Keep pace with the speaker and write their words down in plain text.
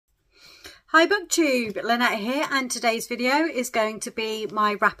Hi BookTube, Lynette here, and today's video is going to be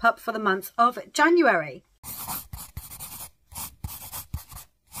my wrap up for the month of January.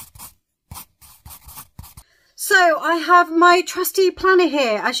 So I have my trusty planner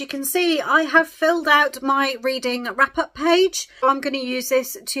here. As you can see, I have filled out my reading wrap up page. I'm going to use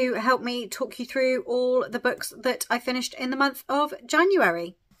this to help me talk you through all the books that I finished in the month of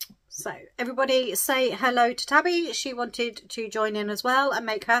January. So everybody say hello to Tabby. She wanted to join in as well and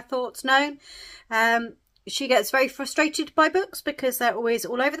make her thoughts known. She gets very frustrated by books because they're always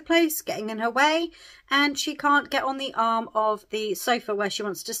all over the place, getting in her way, and she can't get on the arm of the sofa where she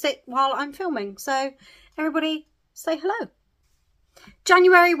wants to sit while I'm filming. So everybody say hello.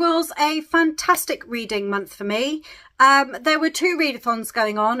 January was a fantastic reading month for me. There were two readathons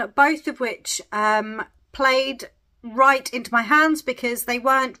going on, both of which played right into my hands because they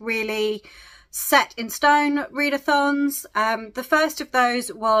weren't really set in stone readathons. The first of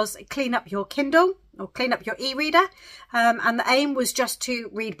those was Clean Up Your Kindle, or Clean Up Your e-reader, and the aim was just to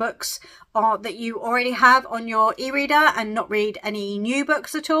read books that you already have on your e-reader and not read any new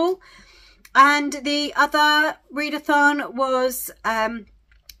books at all. And the other readathon was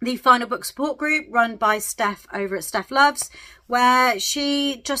the Final Book Support Group run by Steph over at Steph Loves, where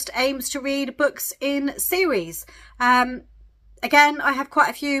she just aims to read books in series. Again, I have quite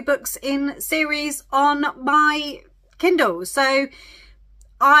a few books in series on my Kindle, so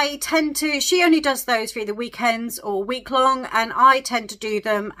I tend to, she only does those for either weekends or week long, and I tend to do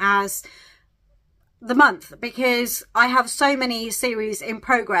them as the month because I have so many series in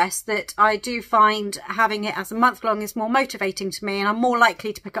progress that I do find having it as a month long is more motivating to me, and I'm more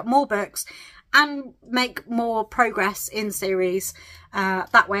likely to pick up more books and make more progress in series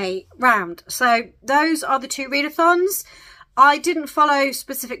that way round. So those are the two readathons. I didn't follow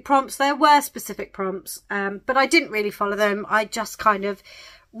specific prompts. There were specific prompts, but I didn't really follow them. I just kind of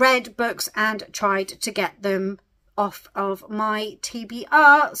read books and tried to get them off of my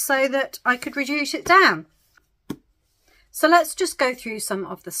TBR so that I could reduce it down. So let's just go through some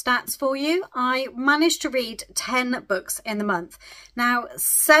of the stats for you. I managed to read 10 books in the month. Now,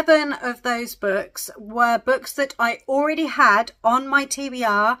 7 of those books were books that I already had on my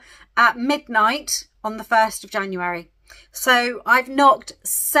TBR at midnight on the 1st of January. So I've knocked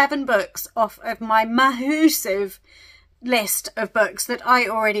 7 books off of my massive list of books that I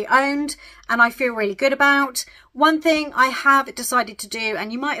already owned and I feel really good about. One thing I have decided to do,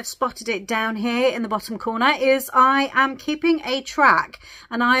 and you might have spotted it down here in the bottom corner, is I am keeping a track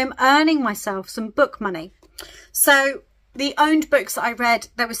and I am earning myself some book money. So the owned books that I read,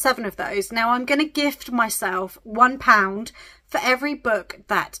 there were 7 of those. Now I'm going to gift myself £1 for every book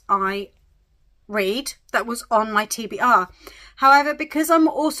that I read that was on my TBR. However, because I'm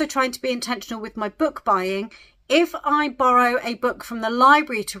also trying to be intentional with my book buying, if I borrow a book from the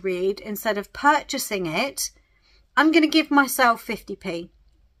library to read instead of purchasing it, I'm going to give myself 50p.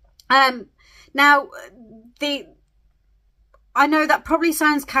 Now, I know that probably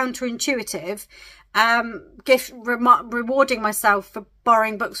sounds counterintuitive, rewarding myself for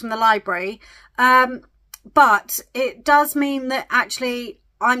borrowing books from the library, but it does mean that actually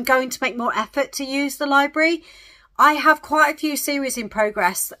I'm going to make more effort to use the library. I have quite a few series in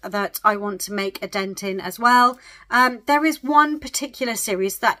progress that I want to make a dent in as well. There is one particular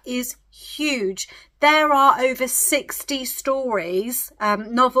series that is huge. There are over 60 stories,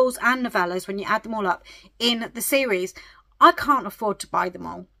 novels and novellas, when you add them all up, in the series. I can't afford to buy them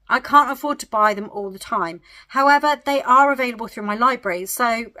all. I can't afford to buy them all the time. However, they are available through my library.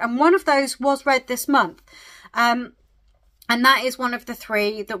 So, and one of those was read this month. And that is one of the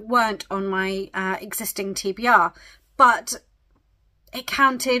 3 that weren't on my existing TBR, but it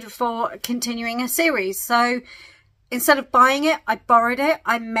counted for continuing a series. So instead of buying it, I borrowed it.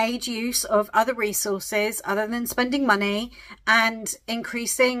 I made use of other resources other than spending money and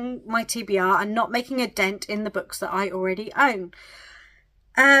increasing my TBR and not making a dent in the books that I already own.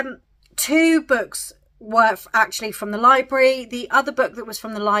 2 books were actually from the library. The other book that was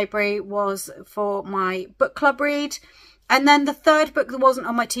from the library was for my book club read. And then the 3rd book that wasn't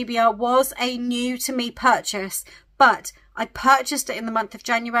on my TBR was a new to me purchase, but I purchased it in the month of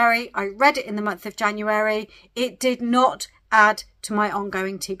January. I read it in the month of January. It did not add to my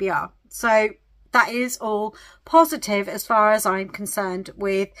ongoing TBR. So that is all positive as far as I'm concerned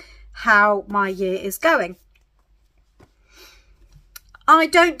with how my year is going. I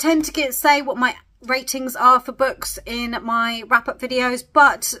don't tend to say what my ratings are for books in my wrap-up videos,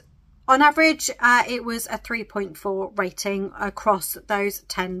 but on average, it was a 3.4 rating across those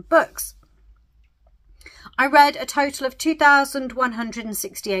 10 books. I read a total of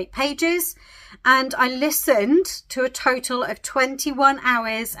 2,168 pages and I listened to a total of 21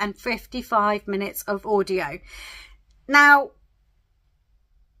 hours and 55 minutes of audio. Now,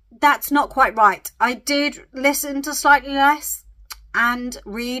 that's not quite right. I did listen to slightly less and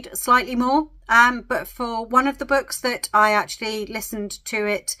read slightly more, but for one of the books that I actually listened to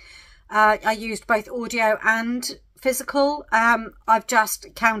it, I used both audio and physical. I've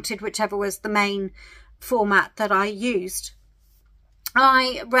just counted whichever was the main format that I used.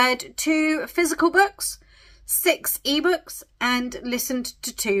 I read 2 physical books, 6 ebooks, and listened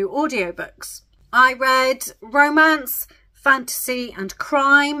to 2 audiobooks. I read romance, fantasy and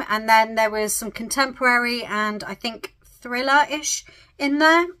crime, and then there was some contemporary and I think thriller-ish in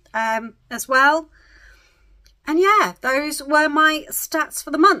there as well. And yeah, those were my stats for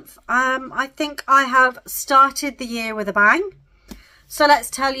the month. I think I have started the year with a bang. So let's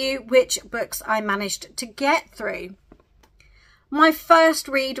tell you which books I managed to get through. My first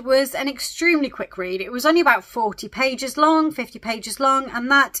read was an extremely quick read. It was only about 40 pages long, 50 pages long, and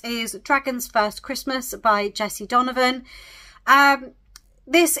that is Dragon's First Christmas by Jessie Donovan.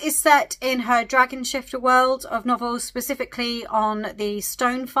 This is set in her Dragon Shifter world of novels, specifically on the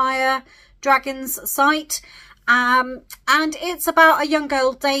Stonefire Dragons site. And it's about a young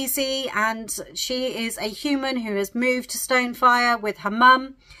girl, Daisy, and she is a human who has moved to Stonefire with her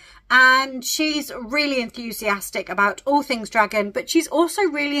mum. And she's really enthusiastic about all things dragon, but she's also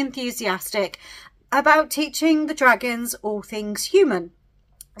really enthusiastic about teaching the dragons all things human.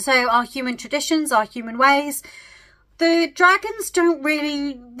 So our human traditions, our human ways. The dragons don't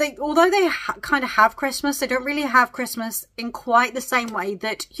really, although they kind of have Christmas, they don't really have Christmas in quite the same way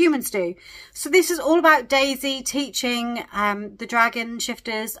that humans do. So this is all about Daisy teaching the dragon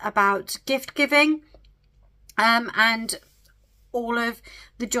shifters about gift giving and all of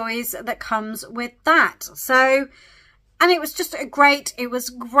the joys that comes with that. So, and it was just a great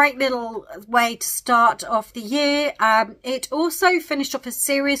little way to start off the year. It also finished off a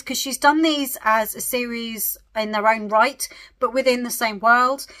series because she's done these as a series in their own right, but within the same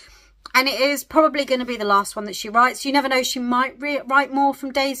world. And it is probably going to be the last one that she writes. You never know, she might write more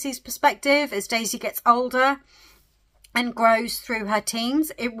from Daisy's perspective as Daisy gets older and grows through her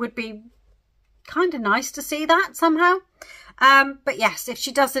teens. It would be kind of nice to see that somehow. But yes, if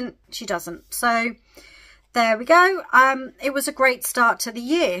she doesn't, she doesn't. So there we go. It was a great start to the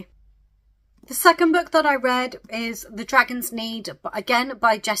year. The second book that I read is The Dragon's Need, again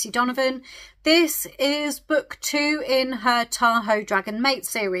by Jessie Donovan. This is book 2 in her Tahoe Dragon Mate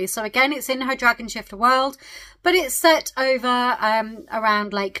series. So again, it's in her Dragon Shifter world, but it's set over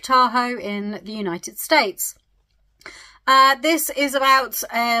around Lake Tahoe in the United States. This is about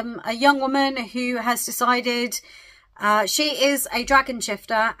a young woman who has decided she is a dragon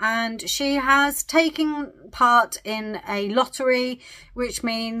shifter and she has taken part in a lottery, which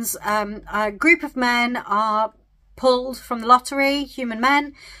means a group of men are pulled from the lottery, human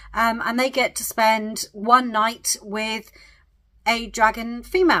men, and they get to spend one night with a dragon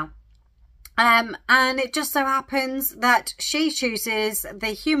female. And it just so happens that she chooses the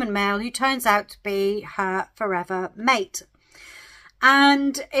human male who turns out to be her forever mate.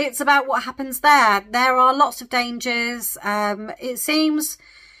 And it's about what happens there. There are lots of dangers. It seems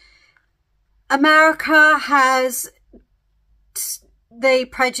America has the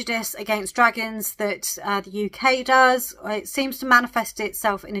prejudice against dragons that the UK does. It seems to manifest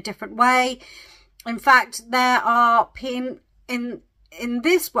itself in a different way. In fact, there are in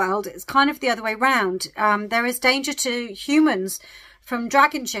this world, it's kind of the other way round. There is danger to humans from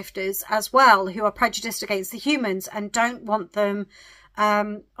dragon shifters as well, who are prejudiced against the humans and don't want them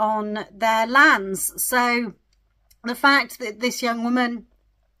on their lands. So the fact that this young woman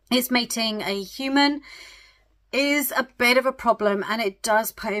is mating a human is a bit of a problem, and it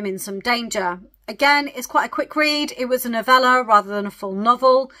does put him in some danger. Again, it's quite a quick read. It was a novella rather than a full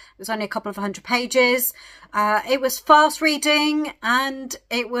novel. It was only a couple of 100 pages. It was fast reading, and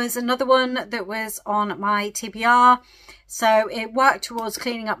it was another one that was on my TBR. So it worked towards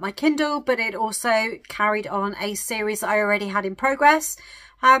cleaning up my Kindle, but it also carried on a series that I already had in progress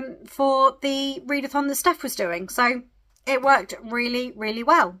for the readathon that Steph was doing. So it worked really, really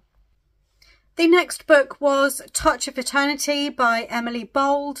well. The next book was Touch of Eternity by Emily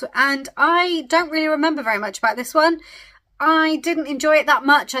Bold, and I don't really remember very much about this one. I didn't enjoy it that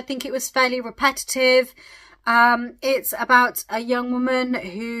much. I think it was fairly repetitive. It's about a young woman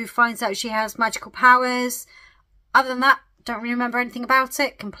who finds out she has magical powers. Other than that, don't really remember anything about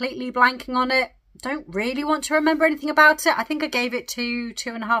it. Completely blanking on it. Don't really want to remember anything about it. I think I gave it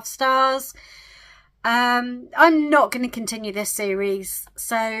 2.5 stars. I'm not going to continue this series,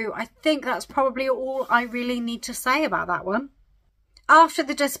 so I think that's probably all I really need to say about that one. After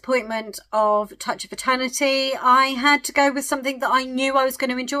the disappointment of Touch of Eternity, I had to go with something that I knew I was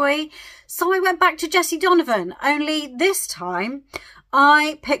going to enjoy, so I went back to Jessie Donovan, only this time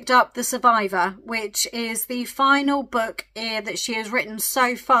I picked up The Survivor, which is the final book that she has written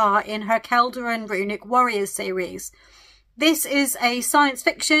so far in her Keldarin Runic Warriors series. This is a science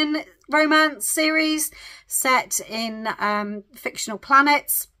fiction romance series set in fictional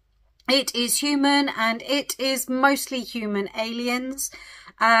planets. It is human, and it is mostly human aliens.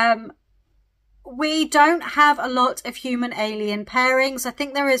 We don't have a lot of human alien pairings. I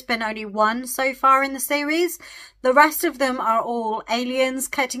think there has been only one so far in the series. The rest of them are all aliens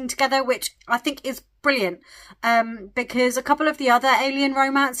getting together, which I think is brilliant, because a couple of the other alien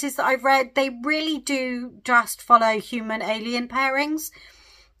romances that I've read, they really do just follow human alien pairings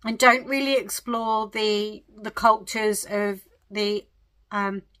and don't really explore the cultures of the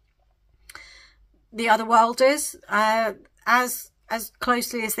other worlders as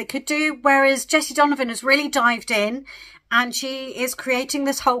closely as they could do, whereas Jessie Donovan has really dived in and she is creating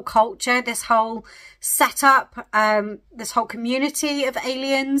this whole culture, this whole setup, this whole community of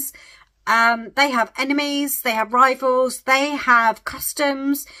aliens. They have enemies, they have rivals, they have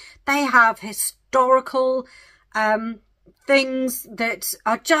customs, they have historical things that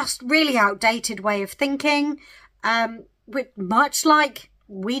are just really outdated way of thinking, much like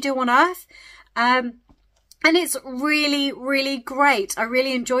we do on Earth. And it's really, really great. I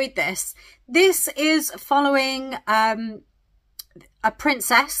really enjoyed this. This is following a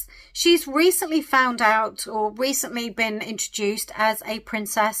princess. She's recently found out, or recently been introduced as a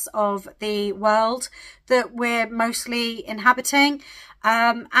princess of the world that we're mostly inhabiting.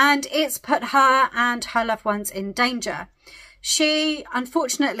 And it's put her and her loved ones in danger. She,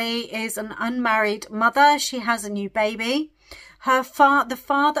 unfortunately, is an unmarried mother. She has a new baby. The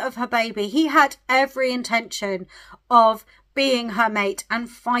father of her baby, he had every intention of being her mate and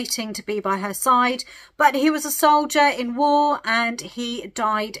fighting to be by her side, but he was a soldier in war and he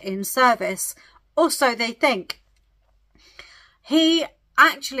died in service. Also, they think. He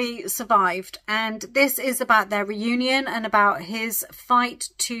actually survived, and this is about their reunion and about his fight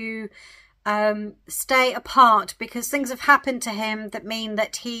to stay apart, because things have happened to him that mean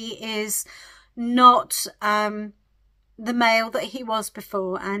that he is not the male that he was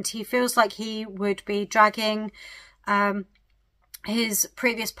before, and he feels like he would be dragging his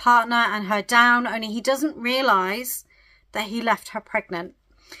previous partner and her down, only he doesn't realise that he left her pregnant.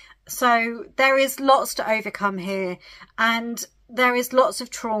 So there is lots to overcome here, and there is lots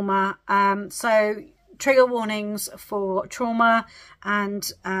of trauma. So trigger warnings for trauma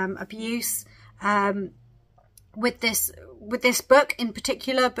and abuse with this book in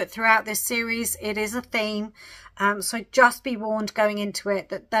particular, but throughout this series it is a theme. So just be warned going into it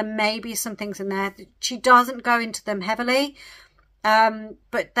that there may be some things in there. She doesn't go into them heavily,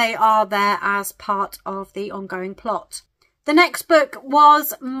 but they are there as part of the ongoing plot. The next book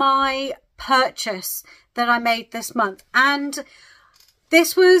was my purchase that I made this month, and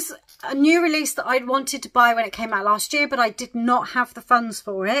this was a new release that I'd wanted to buy when it came out last year, but I did not have the funds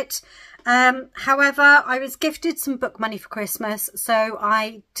for it. However, I was gifted some book money for Christmas, so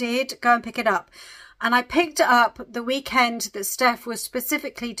I did go and pick it up. And I picked it up the weekend that Steph was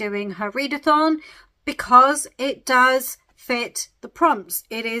specifically doing her readathon, because it does fit the prompts.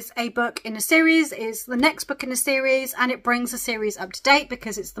 It is a book in a series, it's the next book in a series, and it brings the series up to date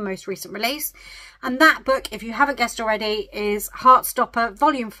because it's the most recent release. And that book, if you haven't guessed already, is Heartstopper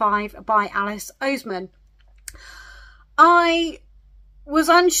Volume 5 by Alice Oseman. I was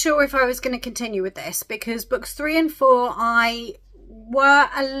unsure if I was going to continue with this, because books 3 and 4 I were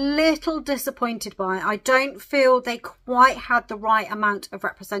a little disappointed by. I don't feel they quite had the right amount of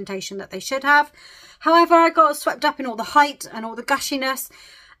representation that they should have. However, I got swept up in all the height and all the gushiness,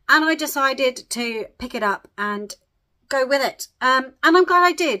 and I decided to pick it up and go with it. And I'm glad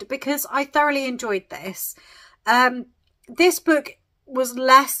I did, because I thoroughly enjoyed this. This book was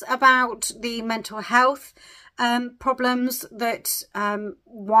less about the mental health problems that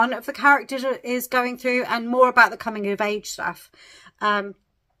one of the characters is going through, and more about the coming of age stuff.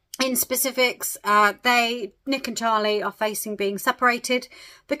 In specifics, Nick and Charlie are facing being separated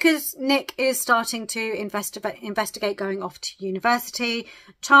because Nick is starting to investigate going off to university.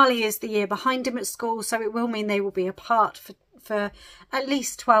 Charlie is the year behind him at school, so it will mean they will be apart for at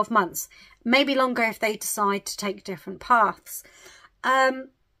least 12 months, maybe longer if they decide to take different paths.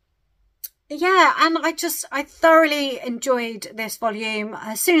 Yeah, and I thoroughly enjoyed this volume.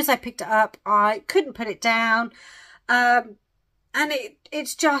 As soon as I picked it up, I couldn't put it down. And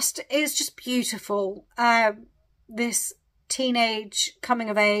it's just beautiful. This teenage coming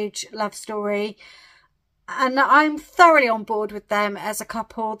of age love story, and I'm thoroughly on board with them as a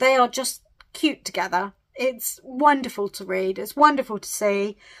couple. They are just cute together. It's wonderful to read. It's wonderful to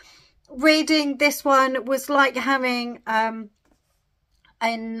see. Reading this one was like having, to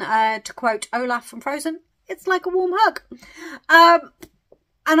quote Olaf from Frozen, it's like a warm hug.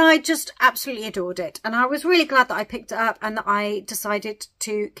 And I just absolutely adored it. And I was really glad that I picked it up and that I decided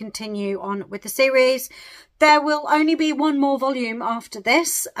to continue on with the series. There will only be one more volume after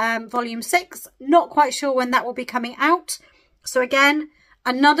this, volume 6. Not quite sure when that will be coming out. So again,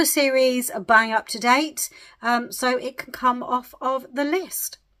 another series bang up to date. So it can come off of the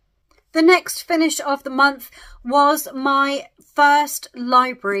list. The next finish of the month was my first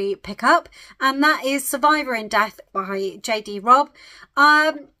library pickup, and that is Survivor in Death by J.D. Robb.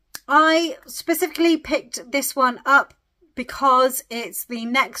 I specifically picked this one up because it's the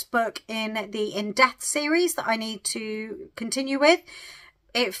next book in the In Death series that I need to continue with.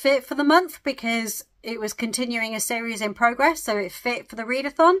 It fit for the month because it was continuing a series in progress, so it fit for the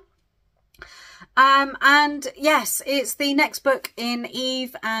readathon. And yes, it's the next book in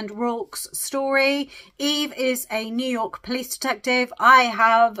Eve and Rourke's story. Eve is a New York police detective. I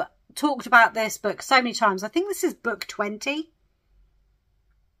have talked about this book so many times. I think this is book 20.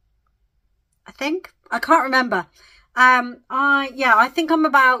 I can't remember. I think I'm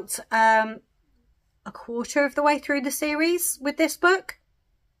about a quarter of the way through the series with this book.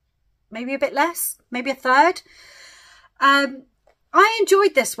 Maybe a bit less, maybe a third. I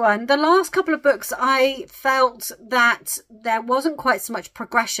enjoyed this one. The last couple of books, I felt that there wasn't quite so much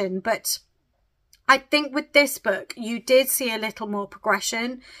progression, but I think with this book, you did see a little more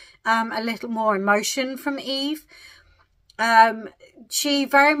progression, a little more emotion from Eve. She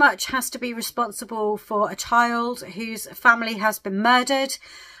very much has to be responsible for a child whose family has been murdered.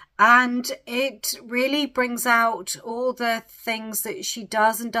 And it really brings out all the things that she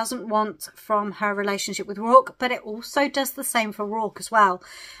does and doesn't want from her relationship with Rourke, but it also does the same for Rourke as well.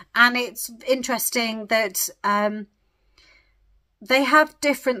 And it's interesting that they have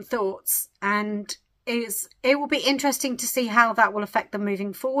different thoughts, and it will be interesting to see how that will affect them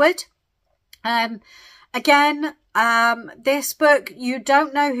moving forward. Again, this book, you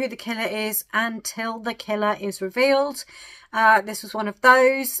don't know who the killer is until the killer is revealed. This was one of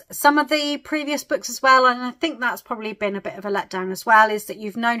those. Some of the previous books as well, and I think that's probably been a bit of a letdown as well, is that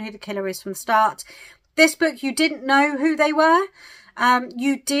you've known who the killer is from the start. This book, you didn't know who they were.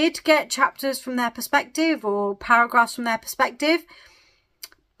 You did get chapters from their perspective or paragraphs from their perspective,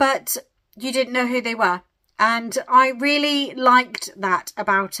 but you didn't know who they were. And I really liked that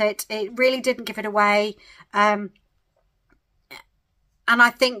about it. It really didn't give it away. And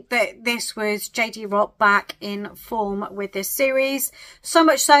I think that this was J.D. Robb back in form with this series. So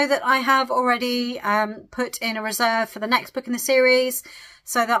much so that I have already put in a reserve for the next book in the series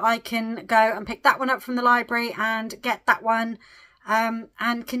so that I can go and pick that one up from the library and get that one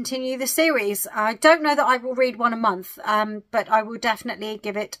and continue the series. I don't know that I will read one a month, but I will definitely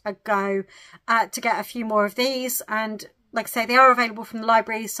give it a go to get a few more of these. And like I say, they are available from the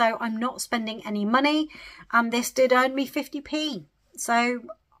library, so I'm not spending any money. And this did earn me 50p. So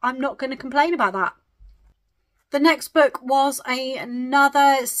I'm not going to complain about that. The next book was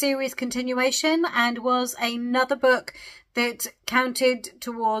another series continuation and was another book that counted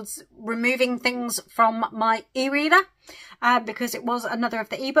towards removing things from my e-reader because it was another of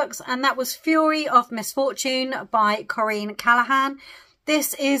the ebooks, and that was Fury of Misfortune by Corinne Callahan.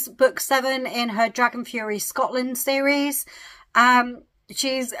 This is book 7 in her Dragon Fury Scotland series.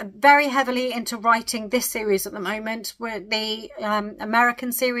 She's very heavily into writing this series at the moment, where the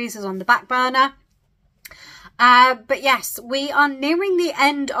American series is on the back burner. But yes, we are nearing the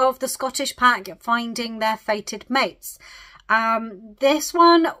end of the Scottish pack finding their fated mates. This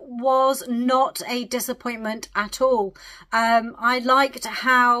one was not a disappointment at all. I liked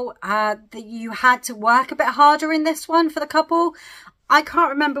how you had to work a bit harder in this one for the couple. I can't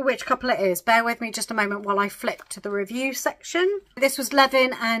remember which couple it is. Bear with me just a moment while I flip to the review section. This was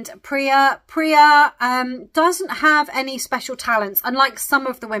Levin and Priya. Priya doesn't have any special talents, unlike some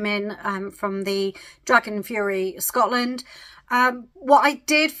of the women from the Dragon Fury Scotland. What I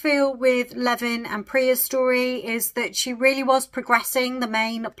did feel with Levin and Priya's story is that she really was progressing the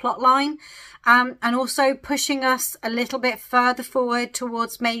main plot line and also pushing us a little bit further forward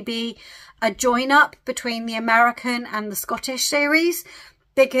towards maybe a join up between the American and the Scottish series,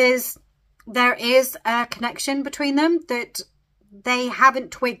 because there is a connection between them that they haven't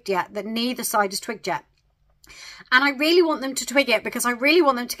twigged yet, that neither side has twigged yet. And I really want them to twig it, because I really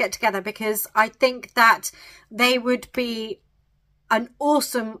want them to get together, because I think that they would be an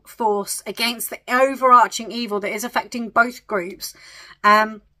awesome force against the overarching evil that is affecting both groups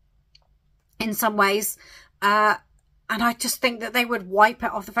in some ways. And I just think that they would wipe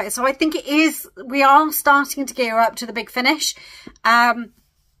it off the face. So I think we are starting to gear up to the big finish. And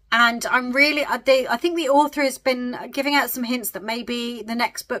I'm really, I think the author has been giving out some hints that maybe the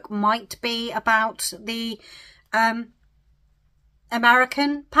next book might be about the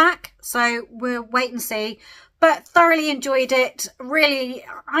American pack. So we'll wait and see. But thoroughly enjoyed it. Really,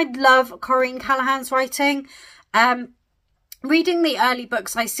 I love Corinne Callahan's writing. Reading the early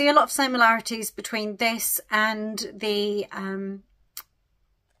books, I see a lot of similarities between this and the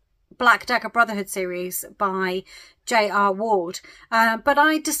Black Dagger Brotherhood series by J.R. Ward. But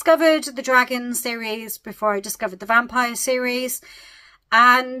I discovered the Dragon series before I discovered the Vampire series.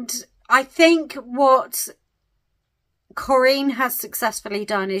 And I think what Corinne has successfully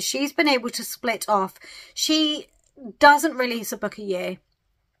done is she's been able to split off. She doesn't release a book a year.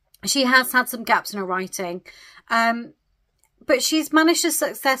 She has had some gaps in her writing. But she's managed to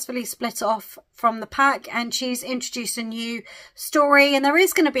successfully split off from the pack, and she's introduced a new story, and there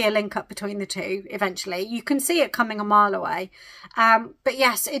is going to be a link up between the two eventually. You can see it coming a mile away. But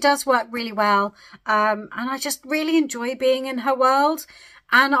yes, it does work really well. And I just really enjoy being in her world.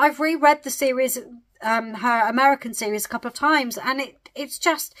 And I've reread the series, her American series, a couple of times, and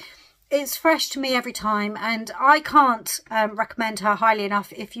it's fresh to me every time, and I can't recommend her highly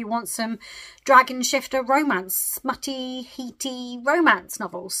enough if you want some dragon shifter romance, smutty, heaty romance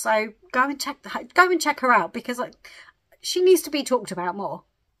novels. So go and check her out, because she needs to be talked about more.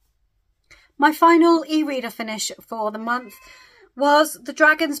 My final e-reader finish for the month was The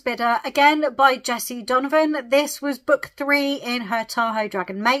Dragon's Bidder, again by Jessie Donovan. This was book 3 in her Tahoe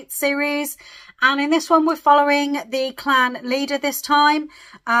Dragon Mate series. And in this one, we're following the clan leader this time,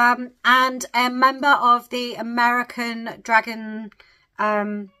 and a member of the American Dragon,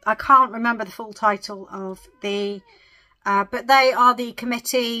 I can't remember the full title of the, but they are the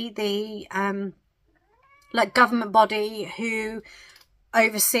committee, the like government body who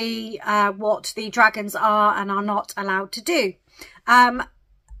oversee what the dragons are and are not allowed to do.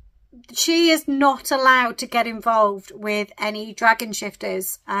 She is not allowed to get involved with any dragon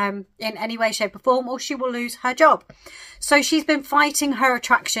shifters in any way, shape or form, or she will lose her job. So she's been fighting her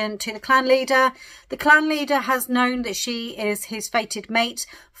attraction to the clan leader. The clan leader has known that she is his fated mate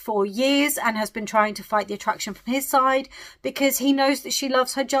for years and has been trying to fight the attraction from his side, because he knows that she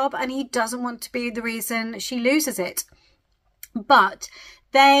loves her job and he doesn't want to be the reason she loses it. But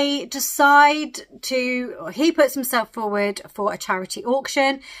they decide he puts himself forward for a charity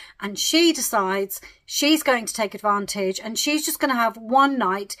auction, and she decides she's going to take advantage, and she's just going to have one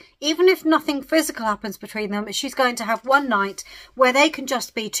night, even if nothing physical happens between them, she's going to have one night where they can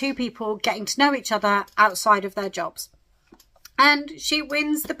just be two people getting to know each other outside of their jobs. And she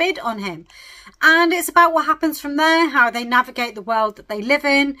wins the bid on him. And it's about what happens from there, how they navigate the world that they live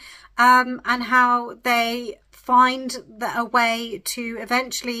in, and how they find a way to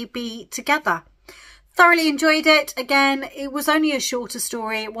eventually be together. Thoroughly enjoyed it. Again, it was only a shorter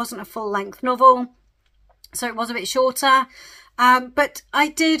story. It wasn't a full-length novel, so it was a bit shorter. But I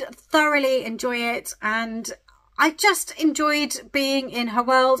did thoroughly enjoy it, and I just enjoyed being in her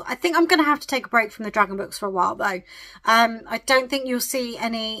world. I think I'm going to have to take a break from the dragon books for a while, though. I don't think you'll see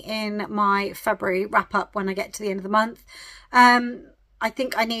any in my February wrap-up when I get to the end of the month. I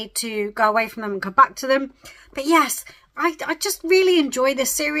think I need to go away from them and come back to them. But yes, I just really enjoy this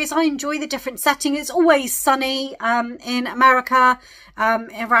series. I enjoy the different setting. It's always sunny in America,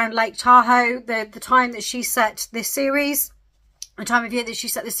 around Lake Tahoe. The time that she set this series, the time of year that she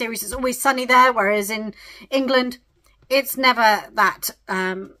set this series, it's always sunny there. Whereas in England, it's never that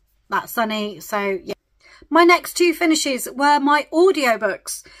sunny. So yeah. My next two finishes were my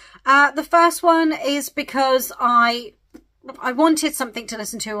audiobooks. The first one is because I wanted something to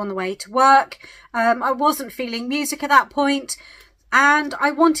listen to on the way to work. I wasn't feeling music at that point, and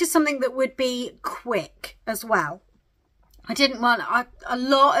I wanted something that would be quick as well. I didn't want... a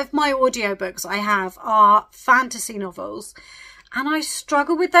lot of my audiobooks I have are fantasy novels, and I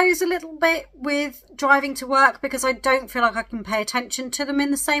struggle with those a little bit with driving to work, because I don't feel like I can pay attention to them in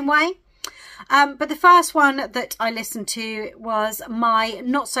the same way. But the first one that I listened to was My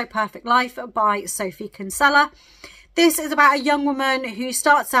Not So Perfect Life by Sophie Kinsella. This is about a young woman who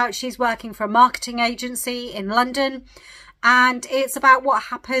starts out, she's working for a marketing agency in London, and it's about what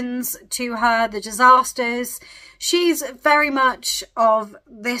happens to her, the disasters. She's very much of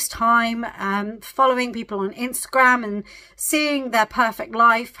this time, following people on Instagram and seeing their perfect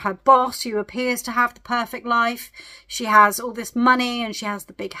life. Her boss, who appears to have the perfect life, she has all this money and she has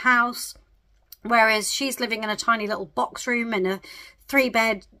the big house. whereas she's living in a tiny little box room in a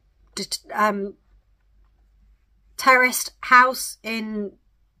 3-bed terraced house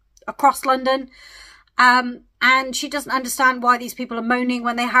across London. And she doesn't understand why these people are moaning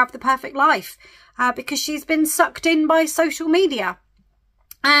when they have the perfect life, because she's been sucked in by social media.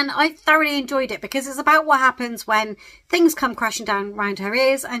 And I thoroughly enjoyed it because it's about what happens when things come crashing down around her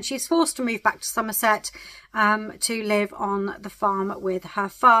ears and she's forced to move back to Somerset to live on the farm with her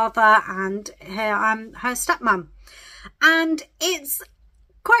father and her stepmom. And it's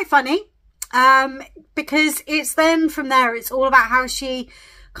quite funny because it's then from there, it's all about how she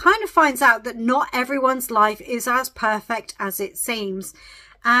kind of finds out that not everyone's life is as perfect as it seems.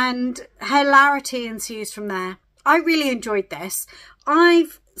 And hilarity ensues from there. I really enjoyed this.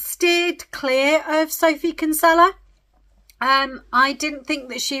 I've steered clear of Sophie Kinsella. I didn't think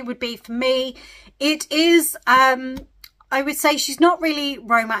that she would be for me. It is, I would say she's not really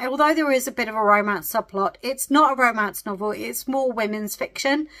romance, although there is a bit of a romance subplot. It's not a romance novel. It's more women's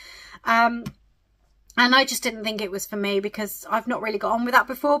fiction. And I just didn't think it was for me because I've not really got on with that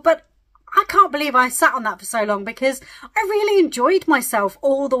before. But I can't believe I sat on that for so long because I really enjoyed myself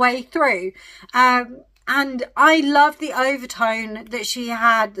all the way through. And I love the overtone that she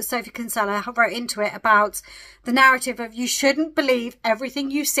had, that Sophie Kinsella wrote into it, about the narrative of you shouldn't believe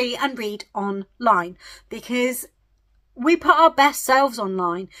everything you see and read online, because we put our best selves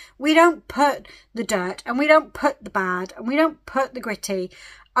online. We don't put the dirt and we don't put the bad and we don't put the gritty.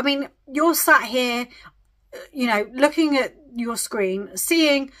 I mean, you're sat here, you know, looking at your screen,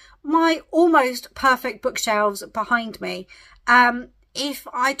 seeing my almost perfect bookshelves behind me. If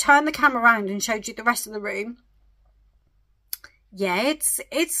I turned the camera around and showed you the rest of the room, yeah,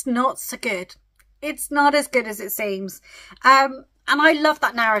 it's not so good. It's not as good as it seems. And I love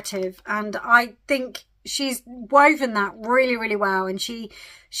that narrative, and I think she's woven that really, really well. And she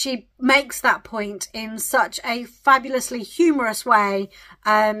makes that point in such a fabulously humorous way,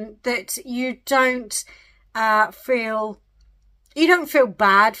 that you don't feel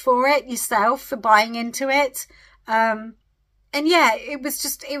bad for it yourself, for buying into it. And yeah, it was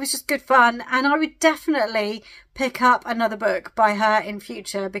just good fun. And I would definitely pick up another book by her in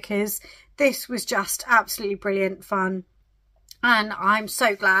future because this was just absolutely brilliant fun. And I'm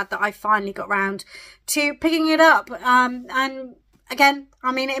so glad that I finally got round to picking it up. And again,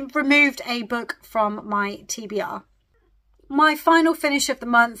 I mean, it removed a book from my TBR. My final finish of the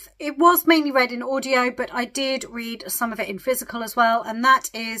month, it was mainly read in audio, but I did read some of it in physical as well, and that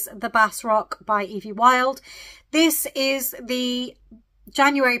is The Bass Rock by Evie Wyld. This is the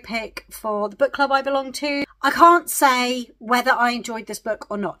January pick for the book club I belong to. I can't say whether I enjoyed this book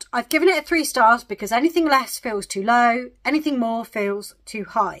or not. I've given it 3 stars because anything less feels too low, anything more feels too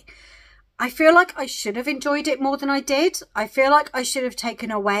high. I feel like I should have enjoyed it more than I did. I feel like I should have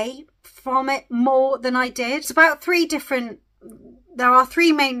taken away from it more than I did. It's about there are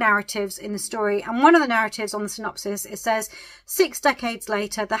 3 main narratives in the story, and one of the narratives on the synopsis, it says, 6 decades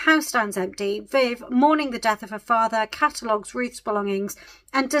later, the house stands empty. Viv, mourning the death of her father, catalogues Ruth's belongings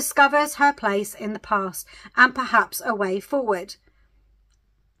and discovers her place in the past and perhaps a way forward.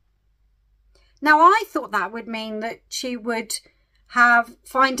 Now, I thought that would mean that she would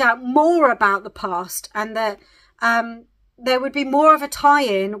find out more about the past, and that there would be more of a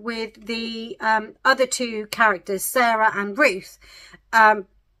tie-in with the other 2 characters, Sarah and Ruth,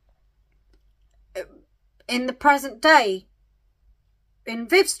 in the present day, in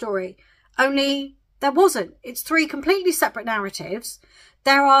Viv's story. Only there wasn't. It's 3 completely separate narratives.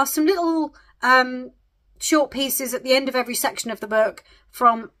 There are some little short pieces at the end of every section of the book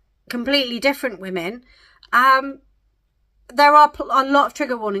from completely different women. There are a lot of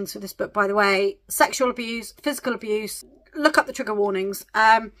trigger warnings for this book, by the way. Sexual abuse, physical abuse. Look up the trigger warnings.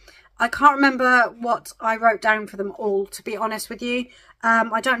 I can't remember what I wrote down for them all, to be honest with you.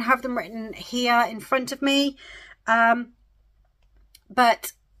 I don't have them written here in front of me.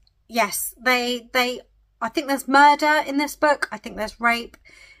 But yes, I think there's murder in this book. I think there's rape.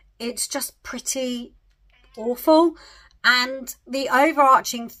 It's just pretty awful. And the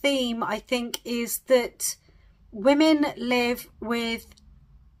overarching theme, I think, is that women live with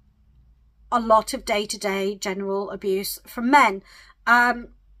a lot of day-to-day general abuse from men,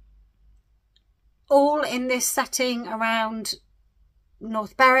 all in this setting around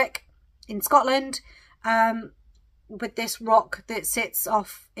North Berwick in Scotland, with this rock that sits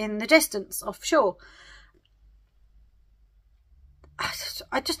off in the distance offshore. I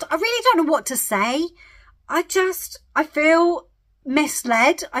really don't know what to say. I feel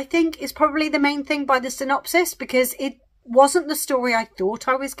misled, I think, is probably the main thing by the synopsis, because it wasn't the story I thought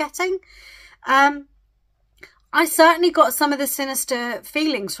I was getting. I certainly got some of the sinister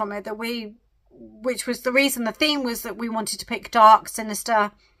feelings from it that we which was the reason. The theme was that we wanted to pick dark,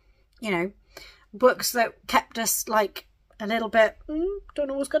 sinister, you know, books that kept us like a little bit, don't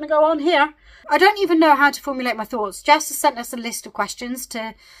know what's going to go on here. I don't even know how to formulate my thoughts. Jess has sent us a list of questions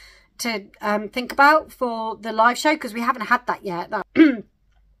to think about for the live show, because we haven't had that yet.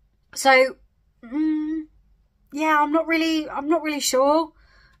 So yeah, I'm not really sure.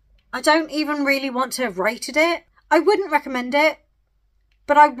 I don't even really want to have rated it. I wouldn't recommend it,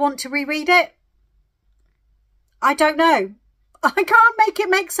 but I want to reread it. I don't know. I can't make it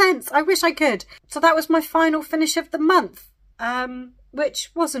make sense. I wish I could. So that was my final finish of the month,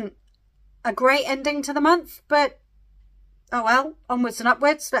 which wasn't a great ending to the month, but oh well, onwards and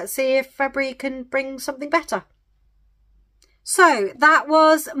upwards. Let's see if February can bring something better. So that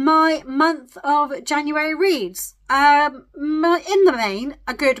was my month of January reads. In the main,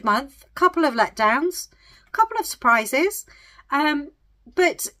 a good month. A couple of letdowns, a couple of surprises.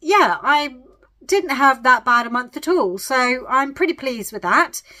 But yeah, I didn't have that bad a month at all. So I'm pretty pleased with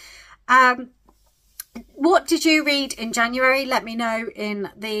that. What did you read in January? Let me know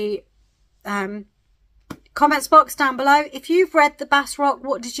in the comments box down below. If you've read The Bass Rock,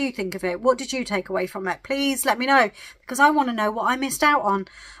 what did you think of it? What did you take away from it? Please let me know, because I want to know what I missed out on.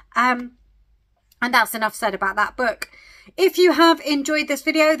 And that's enough said about that book. If you have enjoyed this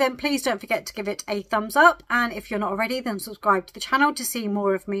video, then please don't forget to give it a thumbs up. And if you're not already, then subscribe to the channel to see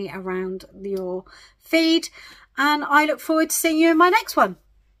more of me around your feed. And I look forward to seeing you in my next one.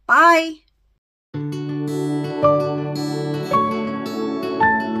 Bye.